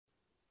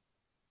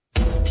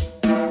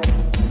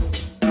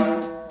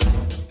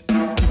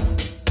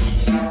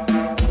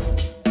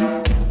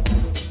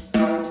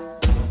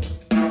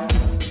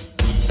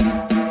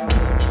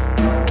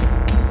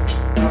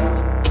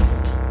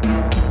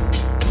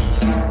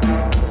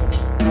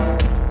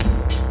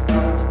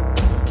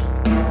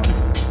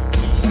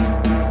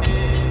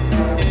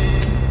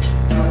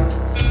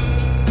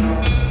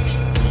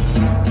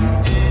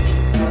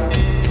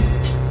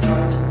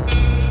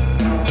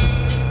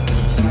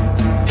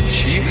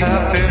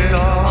happened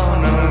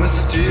on a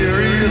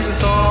mysterious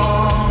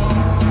song,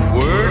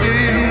 wordy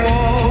and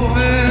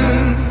woven,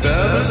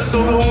 feathers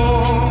so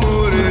warm,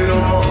 put it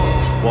on,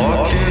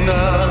 walking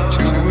out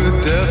to a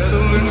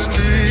desolate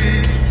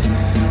street,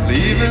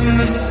 leaving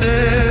the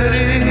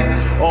city,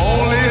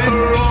 only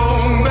her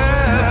own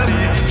bare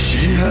feet.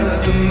 She has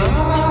the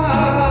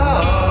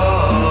night,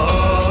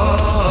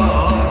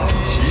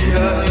 she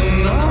has the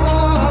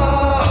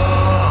night,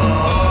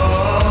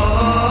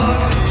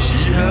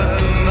 she has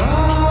the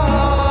night,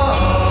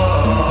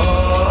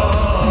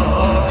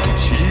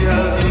 she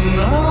has the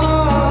night.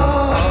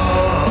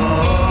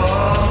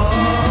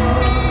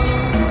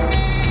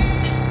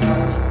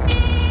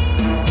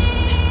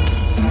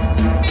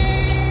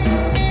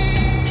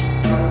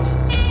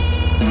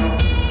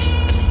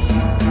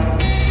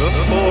 The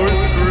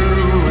forest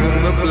grew in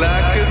the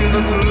black and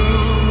the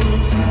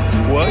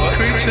blue. What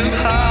creatures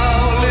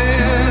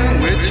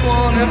howling? Which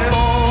one, if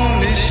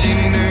only she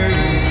knew?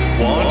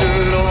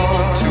 Wandered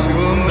on to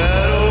a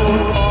meadow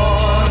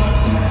pond,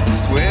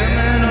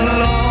 swimming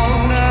along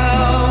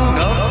now.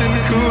 Nothing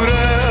could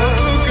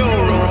ever go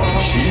wrong.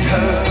 She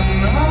has the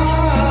night.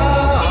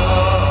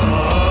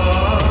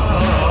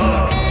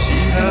 She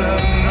has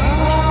the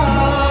night.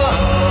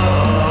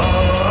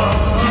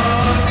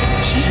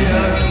 She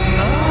has the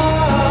night.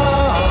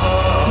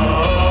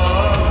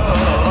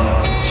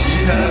 She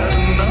has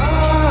the night.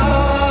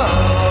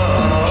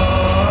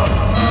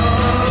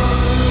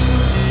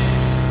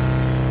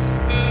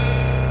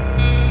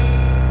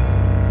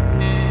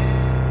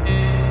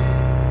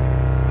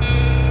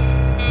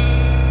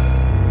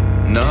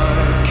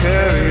 Night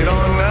carried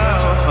on now,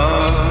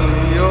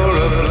 honey. You're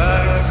a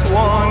black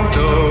swan,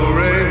 do,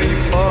 re, mi,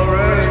 fa,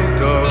 re,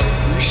 do.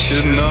 You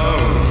should know,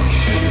 you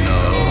should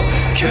know.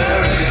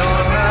 Carried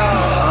on now,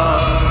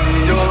 honey.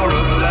 You're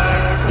a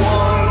black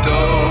swan, do,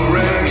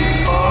 re, mi,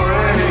 fa,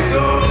 re,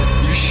 do.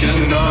 You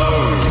should know,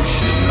 you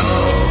should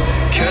know.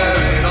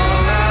 Carried on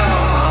now,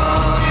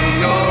 honey.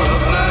 You're a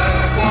black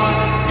swan,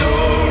 do,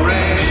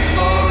 re, mi,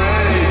 fa, re,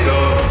 do.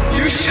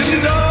 You should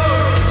know,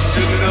 you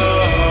should know.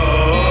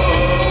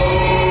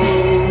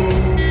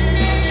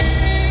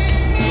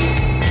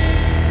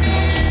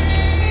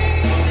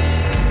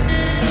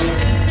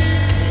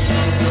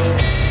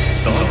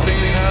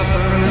 Something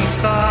happened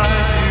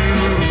inside you.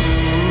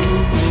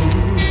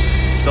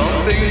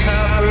 Something happened.